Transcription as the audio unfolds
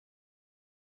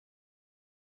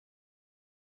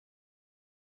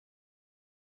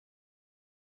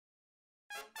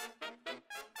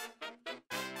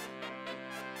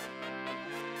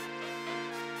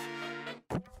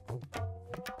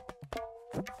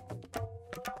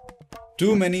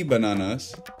Too Many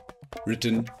Bananas,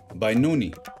 written by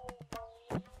Noni.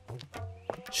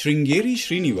 Sringeri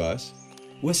Srinivas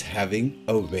was having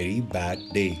a very bad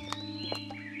day.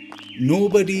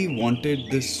 Nobody wanted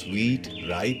the sweet,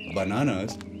 ripe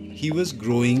bananas he was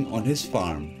growing on his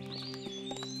farm.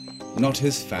 Not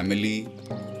his family,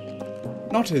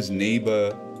 not his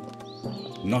neighbor,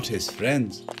 not his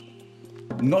friends,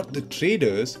 not the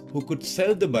traders who could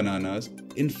sell the bananas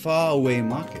in faraway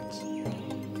markets,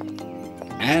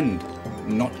 and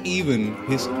not even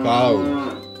his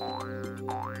cows.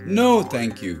 "No,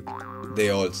 thank you," they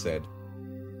all said.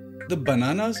 "The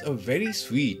bananas are very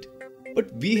sweet,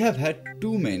 but we have had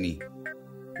too many.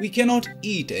 We cannot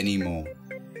eat anymore."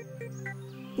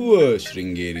 Poor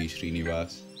Sringeri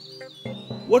Srinivas.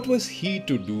 What was he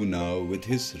to do now with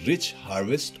his rich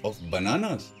harvest of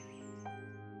bananas?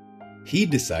 He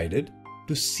decided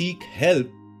to seek help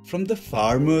from the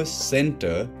farmers'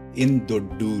 center in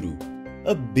Doddooru,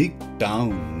 a big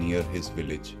town near his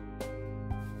village.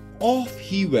 Off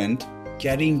he went,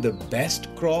 carrying the best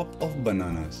crop of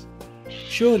bananas.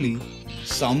 Surely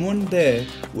someone there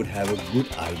would have a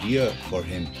good idea for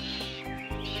him.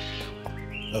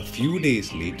 A few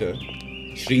days later,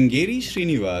 Sringeri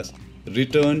Srinivas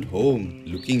returned home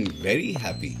looking very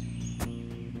happy.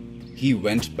 He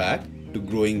went back to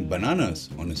growing bananas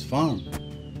on his farm.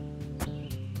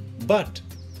 But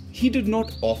he did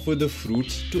not offer the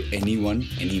fruits to anyone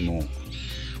anymore.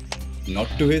 Not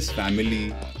to his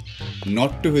family,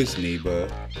 not to his neighbor,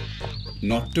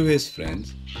 not to his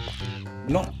friends,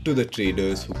 not to the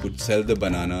traders who could sell the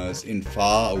bananas in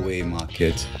faraway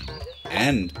markets,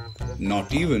 and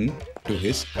not even to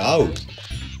his cows.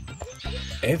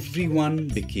 Everyone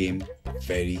became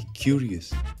very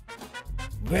curious.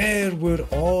 Where were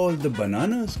all the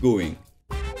bananas going?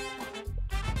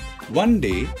 One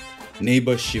day,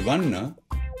 neighbor Shivanna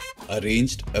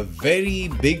arranged a very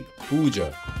big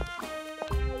puja.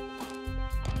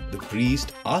 The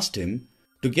priest asked him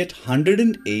to get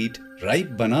 108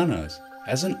 ripe bananas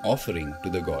as an offering to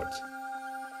the gods.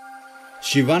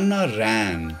 Shivanna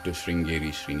ran to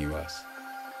Sringeri Srinivas.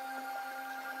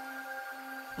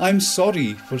 "I'm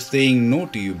sorry for saying no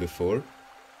to you before,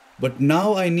 but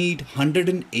now I need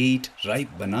 108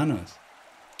 ripe bananas.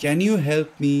 Can you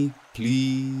help me,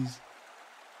 please?"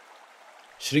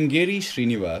 Sringeri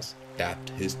Srinivas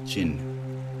tapped his chin.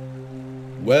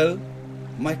 "Well,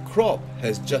 my crop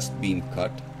has just been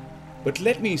cut, but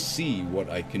let me see what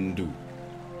I can do.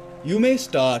 You may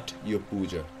start your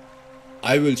puja.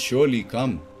 I will surely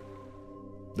come."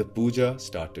 The puja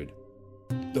started.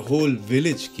 The whole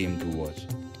village came to watch.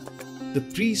 The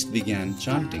priest began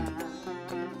chanting.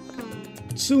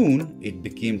 Soon it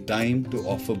became time to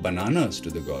offer bananas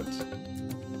to the gods.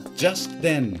 Just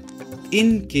then, in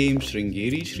came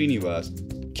Sringeri Srinivas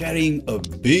carrying a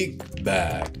big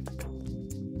bag.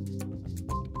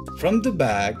 From the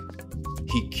bag,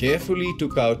 he carefully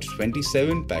took out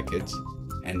 27 packets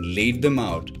and laid them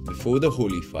out before the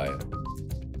holy fire.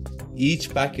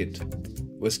 Each packet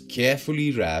was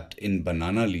carefully wrapped in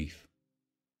banana leaf.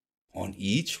 On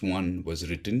each one was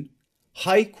written,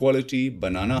 "High quality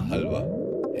banana halwa,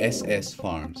 SS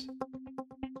Farms."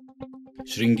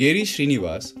 Sringeri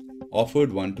Srinivas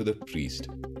offered one to the priest.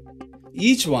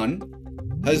 "Each one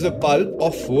has the pulp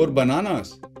of 4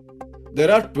 bananas.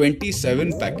 There are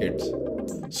 27 packets.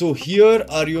 So here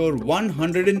are your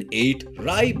 108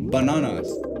 ripe bananas."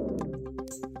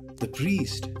 The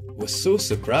priest was so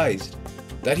surprised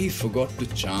that he forgot to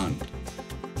chant.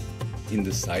 In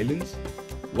the silence,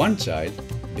 one child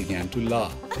began to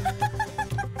laugh.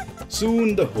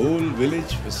 Soon the whole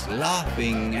village was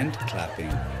laughing and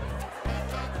clapping.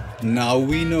 Now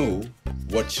we know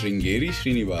what Sringeri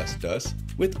Srinivas does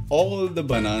with all the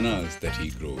bananas that he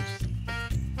grows.